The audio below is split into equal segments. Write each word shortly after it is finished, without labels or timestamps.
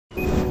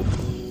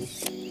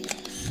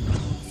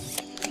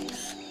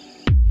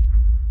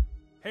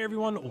Hey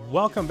everyone,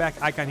 welcome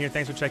back. Icon here.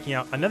 Thanks for checking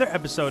out another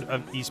episode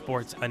of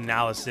Esports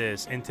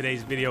Analysis. In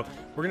today's video,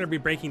 we're going to be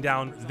breaking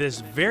down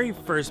this very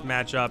first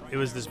matchup. It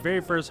was this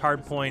very first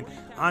hard point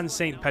on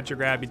St.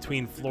 Petrograd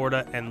between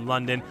Florida and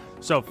London.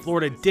 So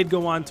Florida did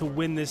go on to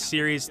win this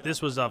series.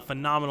 This was a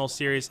phenomenal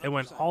series. It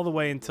went all the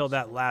way until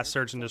that last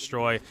search and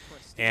destroy.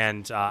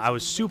 And I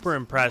was super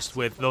impressed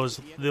with those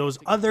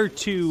other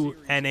two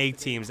NA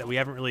teams that we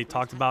haven't really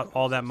talked about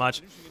all that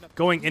much.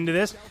 Going into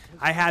this,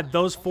 I had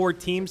those four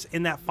teams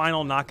in that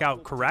final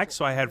knockout correct.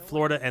 So I had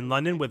Florida and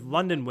London, with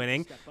London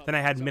winning. Then I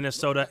had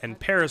Minnesota and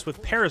Paris,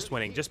 with Paris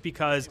winning, just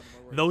because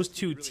those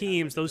two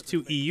teams, those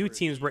two EU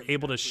teams, were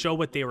able to show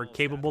what they were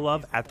capable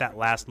of at that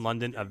last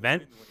London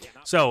event.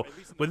 So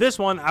with this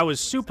one, I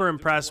was super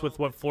impressed with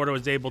what Florida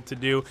was able to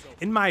do.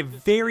 In my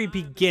very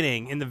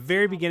beginning, in the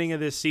very beginning of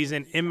this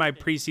season, in my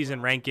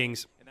preseason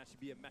rankings,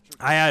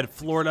 I had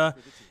Florida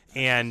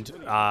and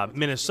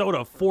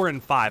Minnesota 4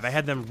 and 5. I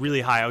had them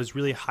really high. I was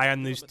really high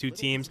on these two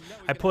teams.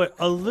 I put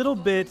a little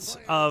bit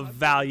of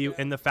value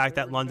in the fact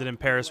that London and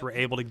Paris were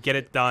able to get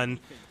it done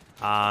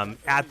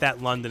at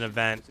that London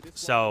event.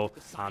 So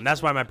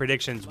that's why my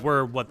predictions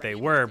were what they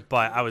were,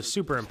 but I was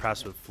super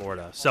impressed with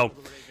Florida. So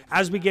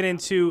as we get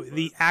into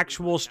the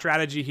actual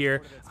strategy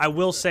here, I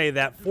will say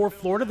that for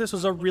Florida, this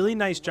was a really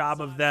nice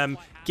job of them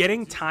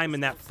getting time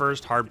in that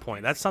first hard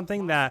point. That's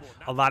something that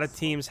a lot of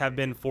teams have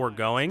been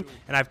foregoing,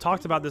 and I've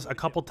talked about this a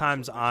couple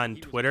times on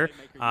Twitter.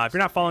 If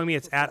you're not following me,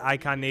 it's at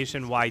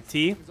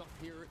IconNationYT.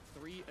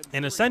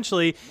 And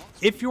essentially,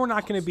 if you're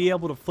not going to be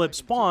able to flip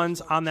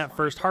spawns on that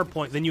first hard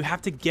point, then you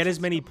have to get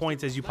as many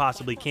points as you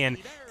possibly can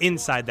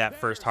inside that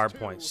first hard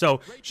point.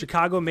 So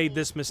Chicago made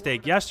this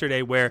mistake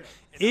yesterday, where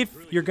if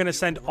you're going to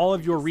send all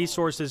of your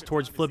resources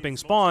towards flipping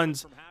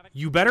spawns,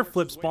 you better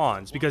flip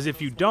spawns, because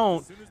if you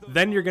don't,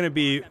 then you're going to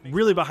be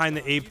really behind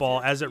the 8 ball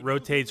as it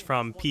rotates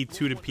from P2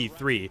 to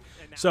P3.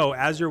 So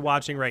as you're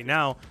watching right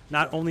now,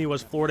 not only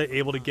was Florida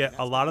able to get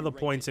a lot of the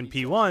points in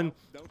P1,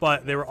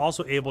 but they were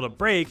also able to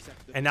break,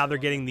 and now they're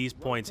getting these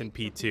points in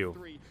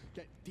P2.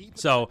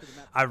 So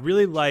I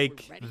really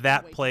like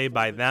that play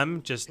by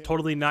them, just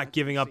totally not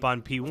giving up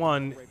on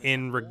P1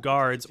 in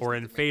regards or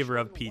in favor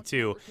of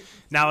P2.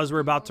 Now as we're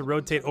about to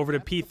rotate over to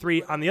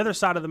P3, on the other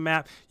side of the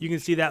map, you can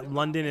see that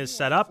London is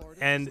set up,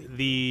 and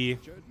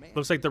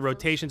looks like the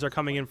rotations are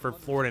coming in for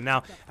Florida.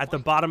 Now at the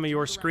bottom of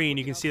your screen,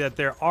 you can see that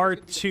there are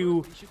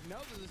two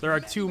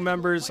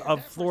members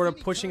of Florida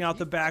pushing out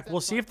the back.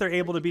 We'll see if they're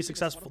able to be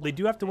successful. They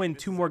do have to win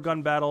 2 more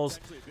gun battles.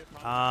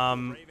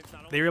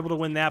 They were able to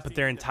win that, but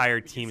their entire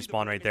team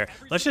spawned right there.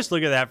 Let's just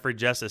look at that for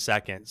just a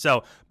second.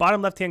 So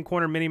bottom left-hand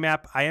corner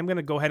minimap, I am going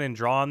to go ahead and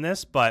draw on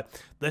this, but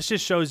this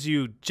just shows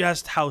you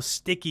just how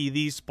sticky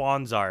these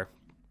spawns are.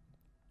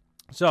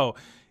 So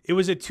it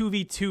was a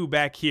 2v2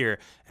 back here,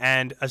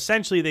 and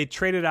essentially they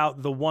traded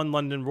out the one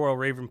London Royal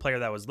Raven player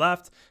that was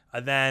left,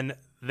 and then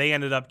they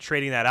ended up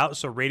trading that out.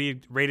 So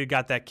Rated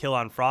got that kill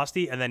on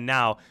Frosty, and then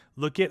now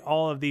look at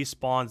all of these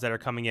spawns that are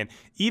coming in.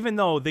 Even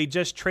though they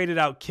just traded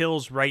out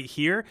kills right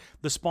here,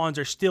 the spawns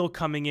are still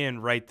coming in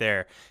right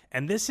there.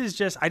 And this is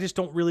just, I just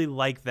don't really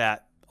like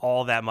that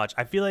all that much.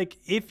 I feel like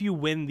if you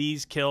win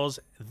these kills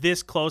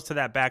this close to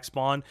that back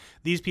spawn,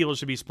 these people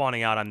should be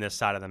spawning out on this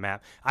side of the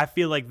map. I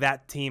feel like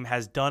that team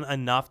has done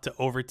enough to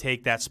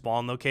overtake that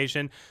spawn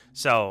location.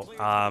 So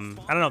I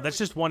don't know, that's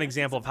just one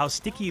example of how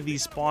sticky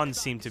these spawns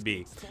seem to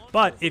be.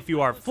 But if you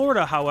are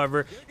Florida,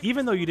 however,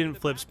 even though you didn't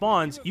flip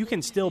spawns, you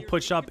can still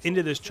push up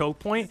into this choke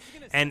point,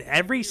 and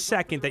every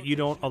second that you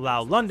don't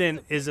allow London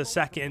is a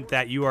second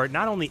that you are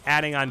not only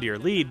adding onto your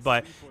lead,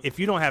 but if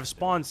you don't have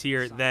spawns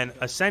here, then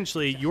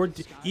essentially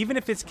even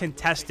if it's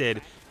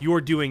contested,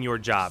 you're doing your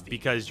job,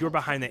 because you're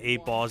behind the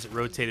 8 balls. It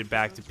rotated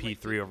back to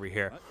P3 over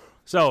here.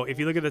 So if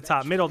you look at the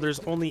top middle,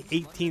 there's only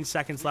 18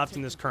 seconds left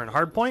in this current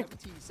hard point.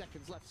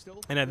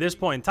 And at this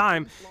point in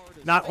time,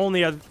 not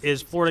only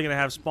is Florida going to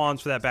have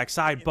spawns for that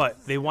backside,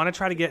 but they want to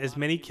try to get as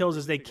many kills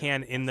as they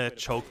can in the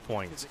choke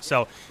points.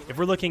 So if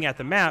we're looking at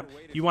the map,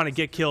 you want to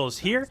get kills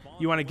here,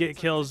 you want to get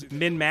kills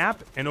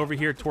mid-map, and over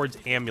here towards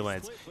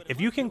ambulance. If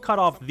you can cut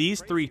off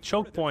these 3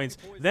 choke points,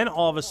 then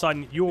all of a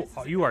sudden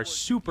you are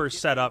super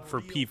set up for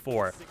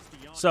P4.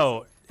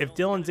 So if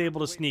Dylan's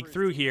able to sneak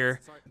through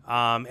here,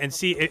 and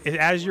see,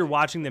 as you're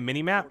watching the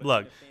minimap,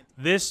 look,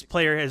 this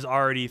player is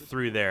already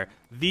through there.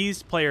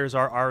 These players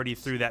are already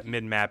through that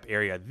mid-map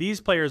area. These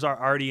players are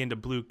already into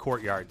blue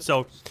courtyard.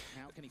 So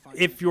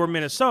if you're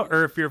Minnesota,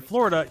 or if you're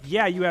Florida,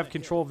 yeah, you have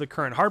control of the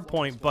current hard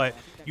point, but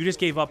you just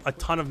gave up a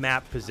ton of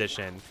map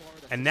position.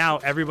 And now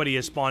everybody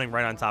is spawning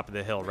right on top of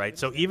the hill, right?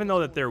 So even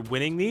though that they're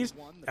winning these,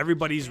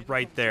 everybody's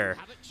right there.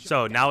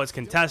 So now it's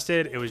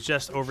contested. It was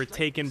just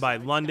overtaken by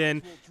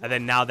London, and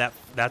then now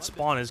that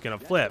spawn is going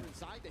to flip.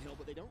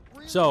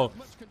 So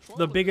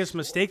the biggest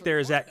mistake there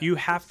is that you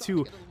have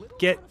to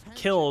get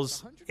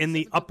kills in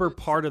the upper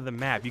part of the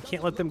map. You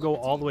can't let them go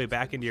all the way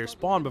back into your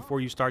spawn before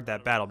you start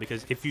that battle,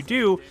 because if you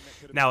do,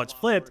 now it's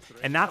flipped,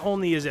 and not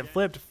only is it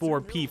flipped for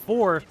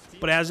P4,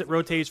 but as it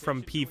rotates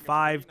from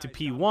P5 to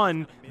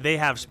P1, they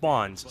have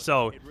spawns.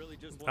 So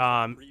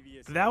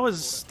that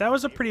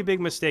was a pretty big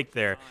mistake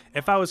there.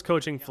 If I was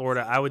coaching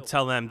Florida, I would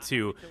tell them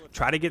to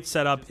try to get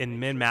set up in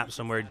mid-map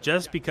somewhere,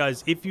 just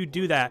because if you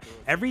do that,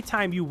 every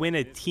time you win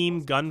a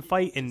team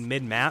gunfight in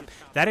mid-map,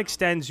 that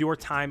extends your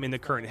time in the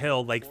current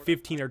hill like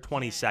 15 or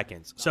 20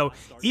 seconds. So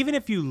even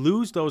if you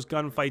lose those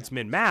gunfights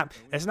mid-map,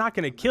 it's not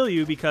going to kill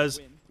you, because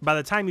by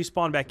the time you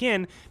spawn back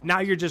in, now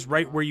you're just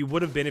right where you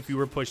would have been if you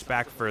were pushed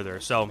back further.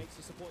 So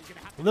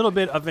a little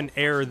bit of an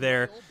error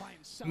there,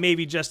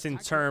 maybe just in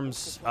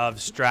terms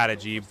of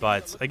strategy,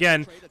 but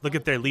again, look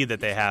at their lead that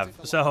they have.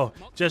 So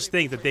just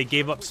think that they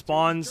gave up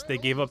spawns, they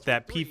gave up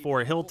that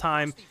P4 hill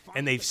time,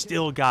 and they've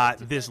still got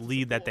this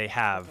lead that they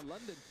have.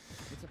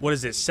 What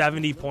is it,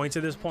 70 points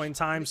at this point in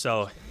time?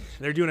 So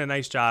they're doing a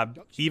nice job,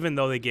 even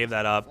though they gave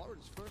that up.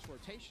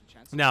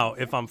 Now,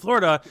 if I'm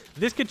Florida,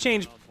 this could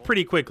change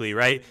pretty quickly,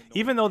 right?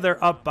 Even though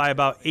they're up by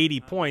about 80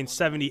 points,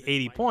 70,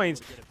 80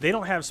 points, they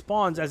don't have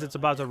spawns as it's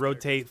about to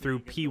rotate through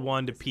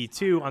P1 to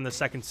P2 on the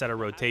second set of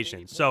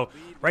rotations. So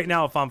right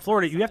now, if I'm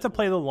Florida, you have to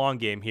play the long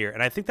game here,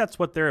 and I think that's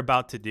what they're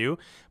about to do.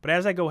 But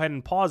as I go ahead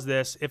and pause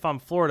this, if I'm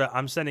Florida,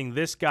 I'm sending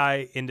this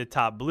guy into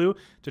top blue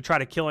to try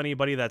to kill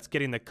anybody that's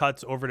getting the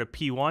cuts over to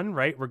P1,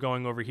 right? We're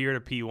going over here to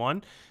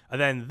P1.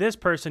 And then this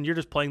person, you're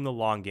just playing the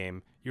long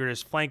game. You're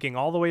just flanking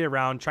all the way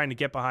around, trying to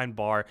get behind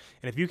bar.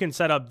 And if you can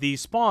set up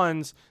these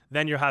spawns,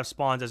 then you'll have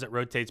spawns as it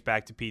rotates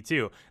back to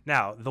P2.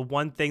 Now, the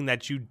one thing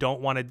that you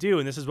don't want to do,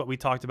 and this is what we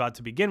talked about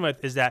to begin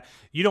with, is that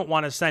you don't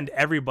want to send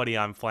everybody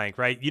on flank,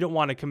 right? You don't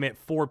want to commit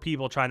 4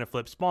 people trying to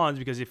flip spawns,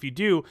 because if you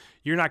do,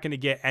 you're not going to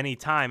get any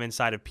time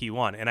inside of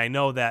P1. And I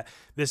know that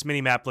this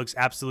minimap looks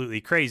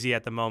absolutely crazy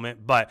at the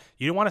moment, but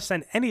you don't want to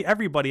send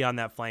everybody on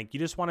that flank. You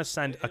just want to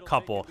send a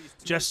couple,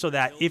 just so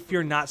that if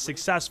you're not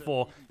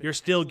successful, you're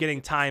still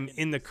getting time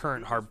in the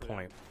current hard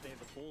point.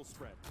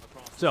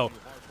 So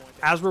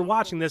as we're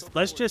watching this,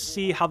 let's just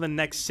see how the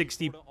next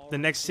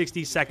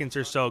 60 seconds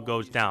or so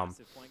goes down.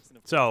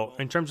 So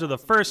in terms of the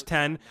first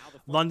 10,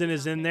 London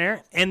is in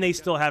there and they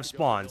still have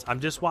spawns. I'm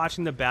just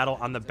watching the battle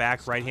on the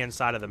back right hand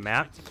side of the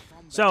map.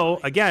 So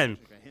again,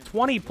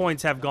 20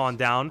 points have gone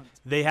down.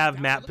 They have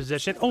map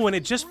position. Oh, and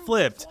it just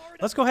flipped.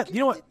 Let's go ahead. You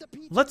know what?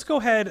 Let's go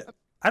ahead.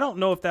 I don't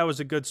know if that was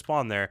a good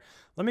spawn there.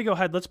 Let me go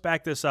ahead. Let's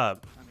back this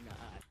up.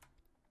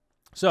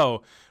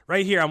 So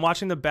right here, I'm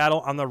watching the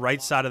battle on the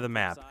right side of the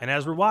map. And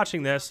as we're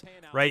watching this,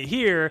 right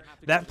here,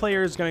 that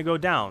player is going to go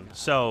down.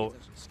 So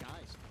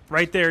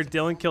right there,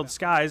 Dylan killed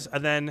Skies.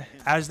 And then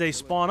as they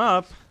spawn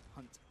up,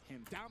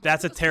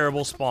 that's a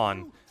terrible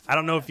spawn. I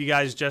don't know if you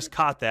guys just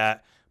caught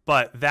that,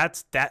 but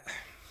that's that.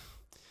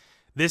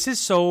 This is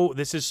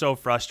so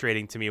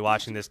frustrating to me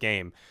watching this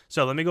game.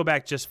 So let me go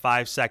back just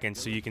 5 seconds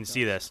so you can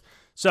see this.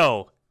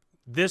 So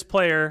this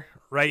player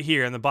right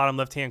here in the bottom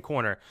left-hand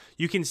corner,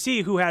 you can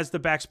see who has the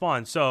back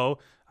spawn. So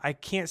I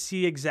can't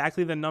see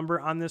exactly the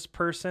number on this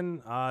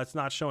person. It's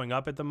not showing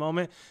up at the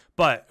moment.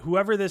 But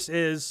whoever this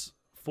is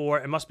for,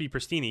 it must be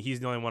Pristini.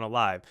 He's the only one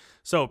alive.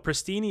 So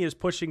Pristini is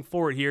pushing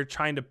forward here,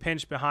 trying to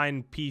pinch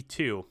behind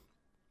P2.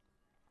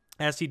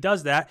 As he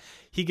does that,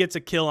 he gets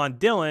a kill on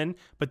Dylan,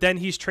 but then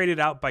he's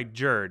traded out by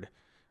Jerd,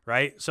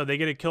 right? So they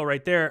get a kill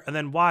right there, and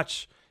then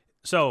watch.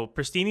 So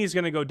Pristini is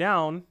going to go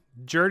down.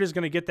 Jerd is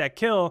going to get that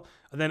kill,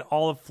 and then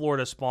all of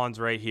Florida spawns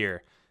right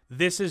here.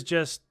 This is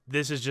just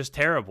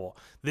terrible.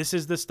 This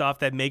is the stuff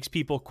that makes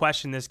people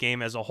question this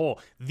game as a whole.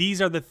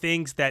 These are the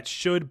things that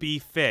should be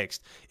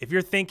fixed. If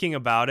you're thinking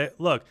about it,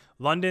 look,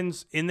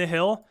 London's in the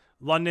hill.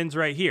 London's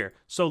right here.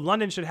 So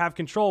London should have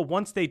control.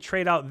 Once they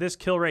trade out this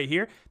kill right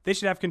here, they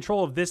should have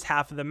control of this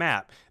half of the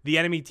map. The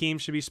enemy team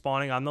should be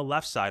spawning on the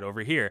left side over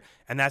here,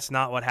 and that's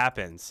not what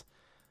happens.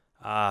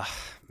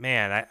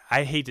 Man,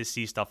 I hate to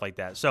see stuff like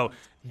that. So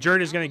Jerd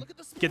is going to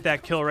get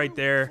that kill right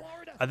there,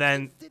 and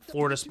then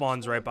Florida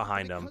spawns right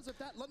behind him.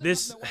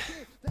 This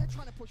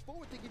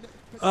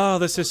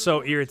is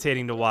so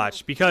irritating to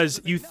watch,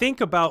 because you think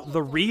about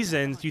the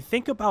reasons, you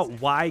think about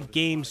why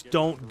games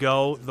don't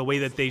go the way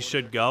that they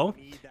should go,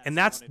 and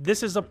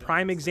this is a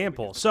prime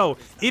example. So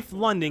if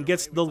London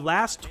gets the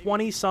last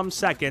 20-some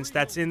seconds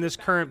that's in this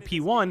current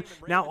P1,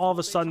 now all of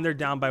a sudden they're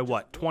down by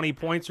what, 20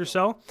 points or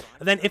so?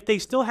 And then if they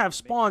still have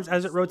spawns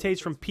as it rotates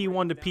from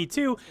P1 to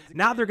P2,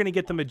 now they're going to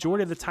get the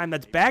majority of the time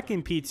that's back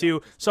in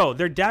P2, so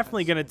they're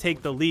definitely going to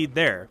take the lead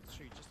there.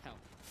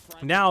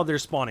 Now they're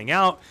spawning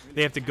out.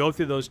 They have to go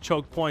through those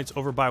choke points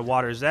over by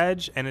Water's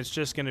Edge, and it's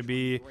just going to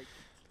be...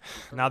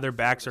 Now their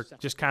backs are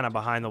just kind of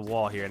behind the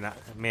wall here. Now,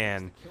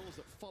 man,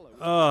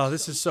 oh,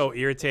 this is so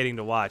irritating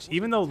to watch.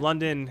 Even though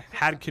London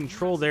had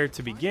control there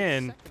to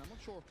begin...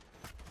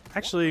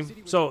 Actually,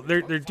 so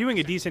they're doing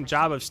a decent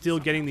job of still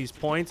getting these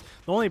points.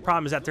 The only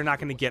problem is that they're not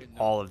going to get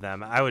all of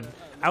them. I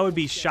would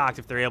be shocked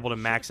if they're able to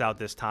max out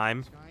this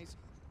time.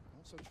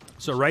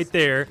 So right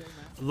there...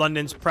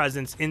 London's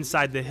presence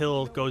inside the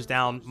hill goes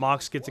down.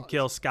 Mox gets a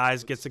kill.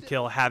 Skies gets a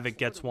kill. Havoc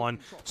gets one.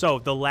 So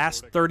the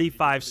last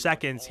 35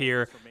 seconds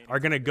here are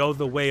going to go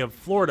the way of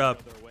Florida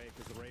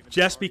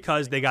just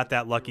because they got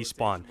that lucky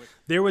spawn.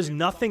 There was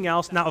nothing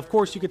else. Now, of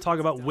course, you could talk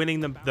about winning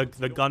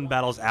the gun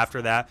battles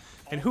after that.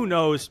 And who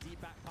knows,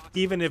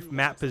 even if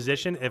map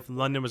position, if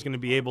London was going to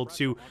be able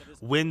to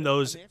win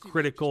those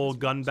critical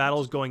gun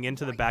battles going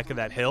into the back of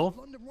that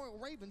hill.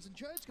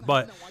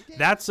 But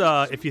that's,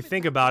 if you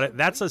think about it,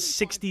 that's a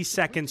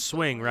 60-second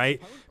swing,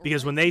 right?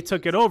 Because when they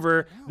took it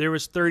over, there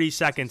was 30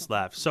 seconds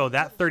left. So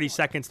that 30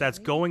 seconds that's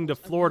going to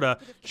Florida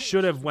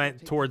should have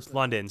went towards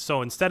London.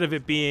 So instead of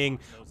it being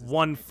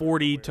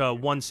 140 to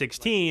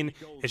 116,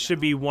 it should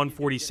be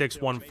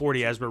 146,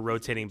 140 as we're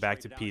rotating back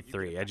to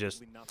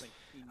P3.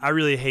 I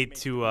really hate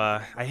to,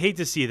 I hate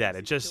to see that.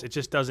 It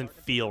just doesn't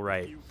feel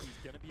right.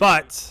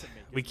 But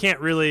we can't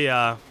really,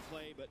 I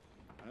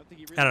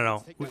don't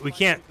know. We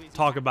can't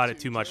talk about it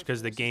too much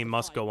because the game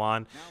must go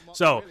on.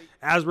 So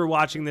as we're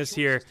watching this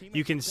here,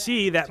 you can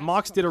see that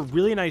Mox did a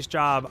really nice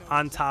job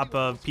on top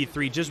of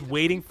P3, just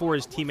waiting for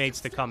his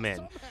teammates to come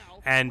in.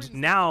 And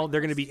now they're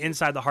going to be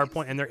inside the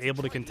hardpoint and they're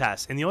able to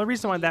contest. And the only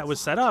reason why that was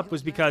set up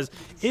was because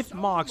if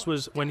Mox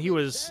was, when he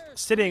was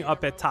sitting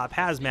up at top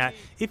hazmat,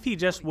 if he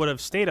just would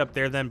have stayed up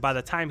there, then by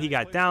the time he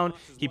got down,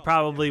 he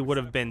probably would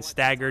have been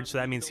staggered. So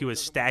that means he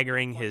was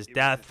staggering his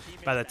death.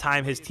 By the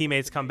time his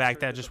teammates come back,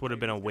 that just would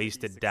have been a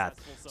wasted death.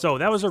 So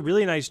that was a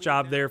really nice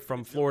job there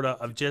from Florida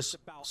of just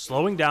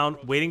slowing down,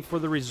 waiting for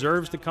the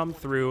reserves to come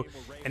through.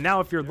 And now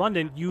if you're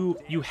London,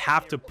 you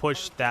have to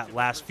push that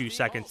last few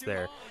seconds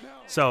there.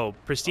 So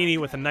Pristini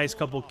with a nice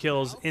couple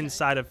kills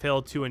inside of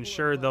Hill to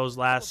ensure those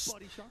last,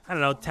 I don't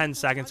know, 10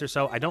 seconds or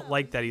so. I don't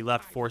like that he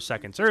left 4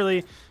 seconds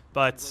early,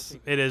 but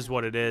it is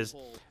what it is.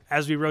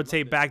 As we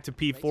rotate back to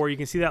P4, you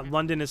can see that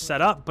London is set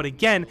up. But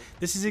again,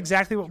 this is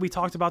exactly what we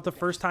talked about the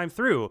first time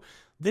through.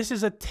 This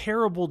is a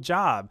terrible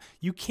job.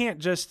 You can't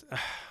just...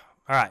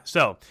 All right,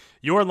 so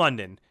you're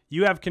London.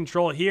 You have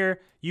control here.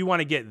 You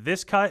want to get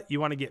this cut. You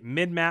want to get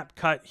mid-map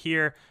cut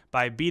here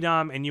by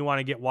BDOM, and you want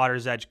to get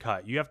Water's Edge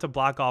cut. You have to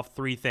block off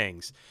 3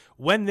 things.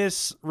 When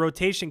this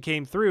rotation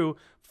came through,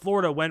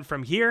 Florida went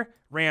from here,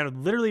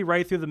 ran literally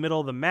right through the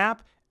middle of the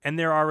map, and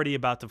they're already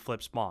about to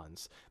flip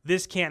spawns.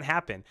 This can't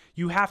happen.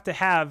 You have to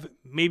have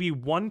maybe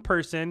one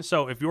person.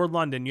 So if you're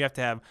London, you have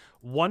to have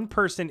one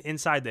person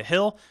inside the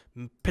hill,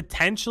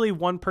 potentially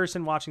one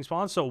person watching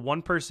spawns. So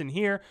one person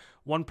here,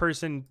 one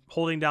person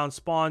holding down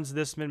spawns,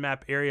 this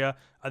mid-map area,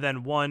 and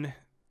then 1,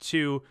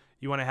 2,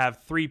 you want to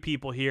have 3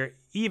 people here.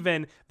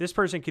 Even this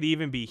person could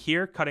even be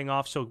here cutting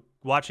off. So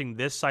watching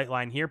this sight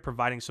line here,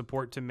 providing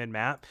support to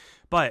mid-map.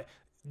 But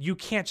you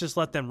can't just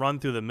let them run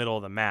through the middle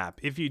of the map.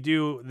 If you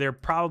do, they're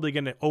probably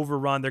going to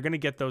overrun. They're going to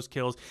get those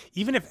kills.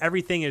 Even if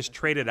everything is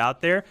traded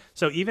out there,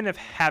 so even if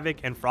Havoc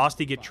and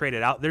Frosty get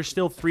traded out, there's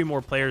still 3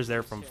 more players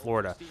there from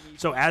Florida.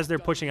 So as they're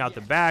pushing out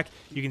the back,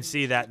 you can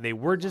see that they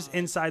were just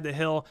inside the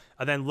hill,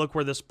 and then look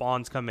where the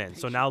spawns come in.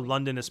 So now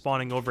London is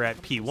spawning over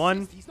at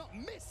P1.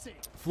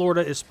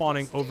 Florida is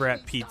spawning over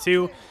at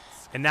P2.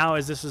 And now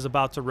as this is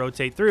about to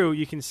rotate through,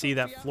 you can see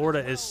that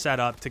Florida is set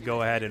up to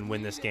go ahead and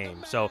win this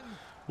game. So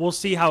we'll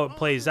see how it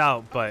plays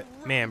out, but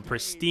man,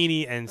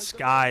 Pristini and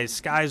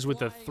Skies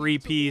with a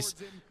 3-piece.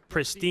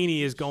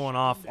 Pristini is going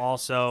off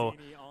also.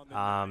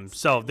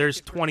 So there's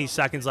 20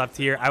 seconds left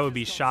here. I would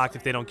be shocked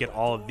if they don't get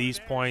all of these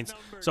points.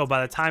 So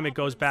by the time it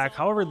goes back,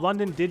 however,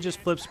 London did just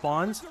flip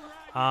spawns.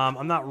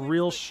 I'm not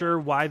real sure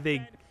why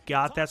they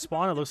got that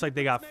spawn. It looks like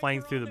they got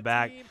flanked through the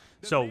back.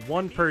 So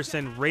one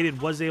person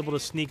rated was able to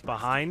sneak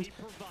behind.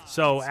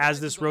 So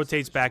as this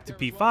rotates back to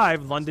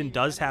P5, London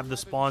does have the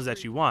spawns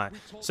that you want.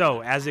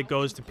 So as it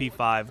goes to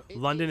P5,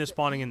 London is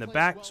spawning in the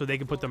back so they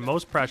can put the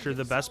most pressure,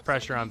 the best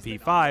pressure on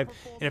P5.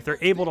 And if they're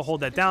able to hold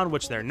that down,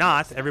 which they're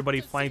not,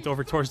 everybody flanked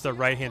over towards the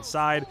right-hand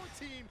side.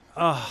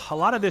 A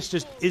lot of this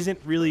just isn't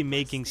really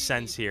making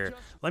sense here.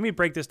 Let me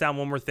break this down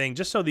one more thing,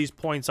 just so these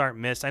points aren't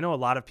missed. I know a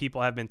lot of people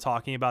have been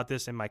talking about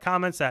this in my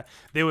comments, that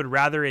they would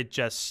rather it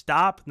just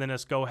stop than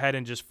us go ahead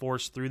and just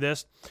force through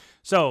this.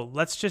 So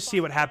let's just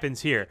see what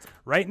happens here.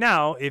 Right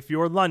now, if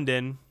you're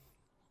London,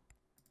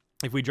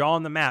 if we draw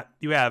on the map,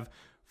 you have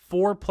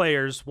 4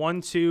 players,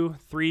 1, 2,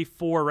 3,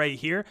 4 right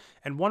here,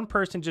 and one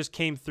person just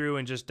came through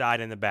and just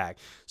died in the back.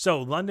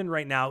 So London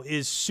right now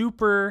is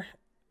super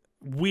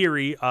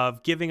weary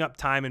of giving up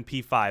time in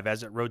P5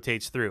 as it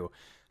rotates through.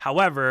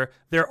 However,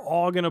 they're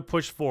all going to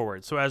push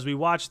forward. So as we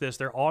watch this,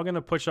 they're all going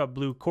to push up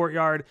blue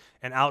courtyard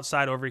and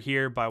outside over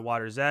here by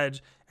Water's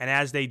Edge. And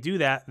as they do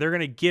that, they're going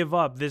to give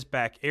up this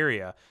back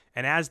area.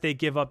 And as they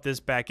give up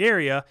this back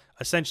area,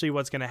 essentially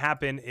what's going to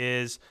happen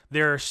is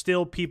there are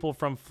still people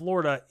from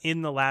Florida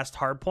in the last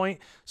hard point.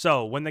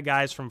 So when the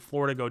guys from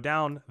Florida go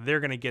down, they're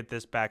going to get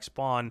this back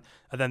spawn,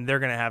 and then they're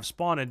going to have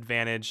spawn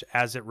advantage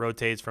as it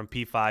rotates from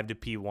P5 to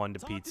P1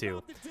 to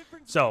P2.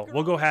 So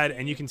we'll go ahead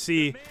and you can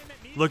see,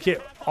 look at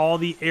all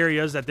the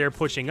areas that they're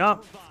pushing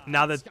up.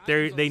 Now that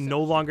they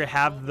no longer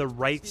have the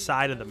right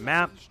side of the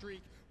map,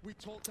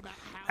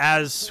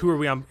 As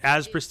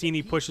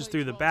Pristini pushes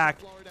through the back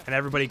and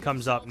everybody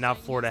comes up, now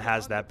Florida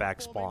has that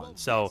back spawn.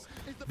 So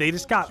they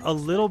just got a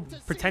little,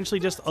 potentially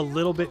just a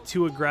little bit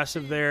too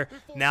aggressive there.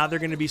 Now they're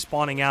going to be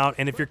spawning out,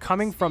 and if you're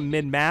coming from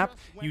mid-map,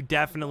 you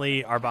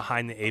definitely are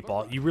behind the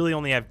 8-ball. You really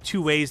only have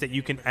 2 ways that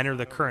you can enter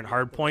the current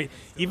hard point.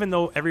 Even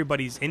though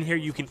everybody's in here,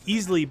 you can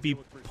easily be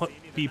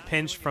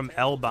pinched from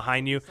L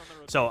behind you.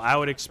 So I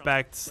would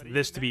expect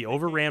this to be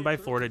overran by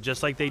Florida,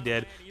 just like they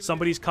did.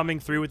 Somebody's coming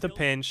through with a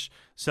pinch.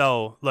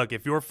 So look,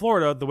 if you're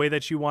Florida, the way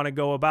that you want to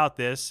go about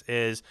this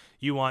is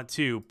you want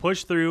to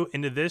push through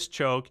into this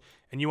choke,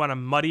 and you want to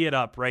muddy it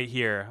up right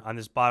here on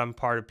this bottom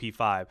part of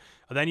P5.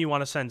 And then you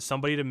want to send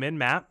somebody to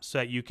mid-map so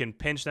that you can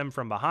pinch them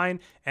from behind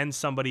and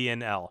somebody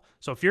in L.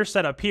 So if you're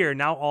set up here,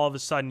 now all of a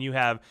sudden you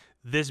have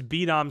this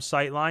B-dom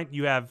sightline.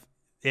 You have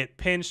it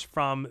pinched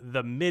from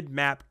the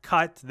mid-map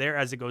cut there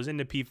as it goes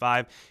into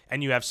P5,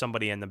 and you have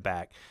somebody in the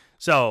back.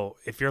 So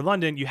if you're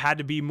London, you had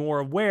to be more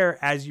aware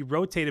as you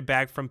rotated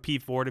back from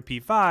P4 to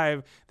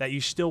P5 that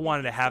you still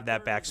wanted to have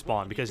that back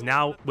spawn, because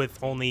now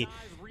with only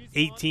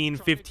 18,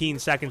 15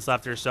 seconds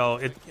left or so,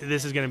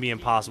 this is going to be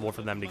impossible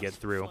for them to get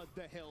through.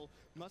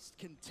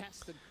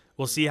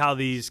 We'll see how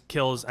these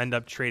kills end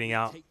up trading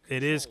out.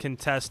 It is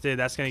contested.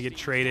 That's going to get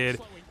traded.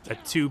 A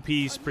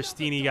 2-piece.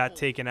 Pristini got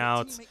taken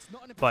out.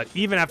 But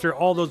even after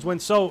all those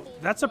wins, so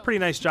that's a pretty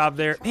nice job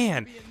there.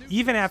 Man,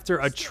 even after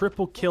a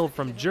triple kill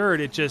from Jerd,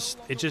 it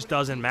just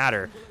doesn't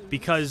matter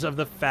because of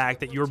the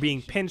fact that you're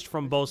being pinched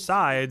from both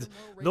sides.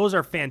 Those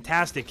are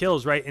fantastic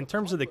kills, right? In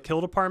terms of the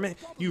kill department,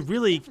 you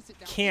really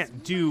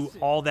can't do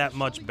all that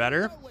much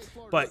better.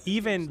 But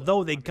even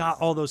though they got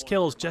all those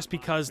kills, just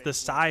because the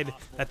side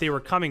that they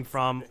were coming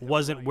from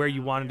wasn't where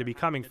you wanted to be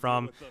coming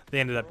from, they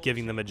ended up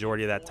giving the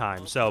majority of that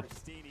time. So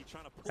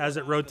as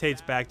it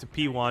rotates back to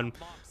P1,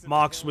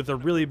 Mox with a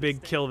really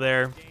big kill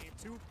there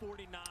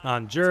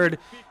on Jerd.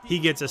 He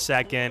gets a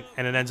second,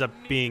 and it ends up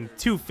being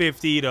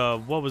 250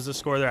 to, what was the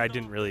score there? I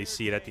didn't really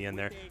see it at the end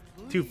there.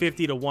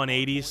 250 to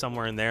 180,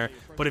 somewhere in there.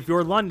 But if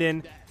you're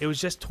London, it was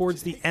just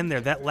towards the end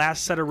there, that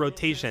last set of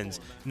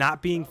rotations,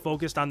 not being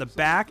focused on the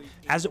back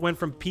as it went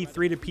from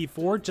P3 to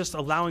P4, just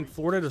allowing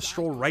Florida to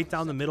stroll right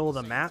down the middle of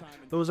the map.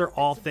 Those are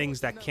all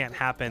things that can't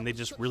happen. They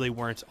just really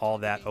weren't all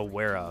that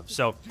aware of.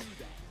 So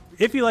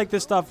if you like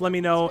this stuff, let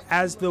me know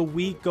as the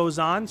week goes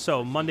on.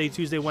 So Monday,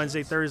 Tuesday,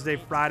 Wednesday, Thursday,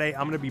 Friday,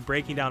 I'm going to be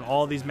breaking down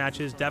all of these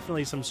matches.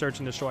 Definitely some search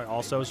and destroy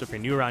also. So if you're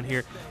new around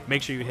here,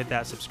 make sure you hit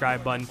that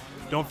subscribe button.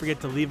 Don't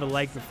forget to leave a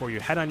like before you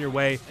head on your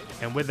way.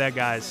 And with that,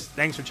 guys,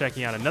 thanks for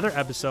checking out another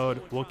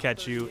episode. We'll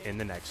catch you in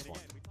the next one.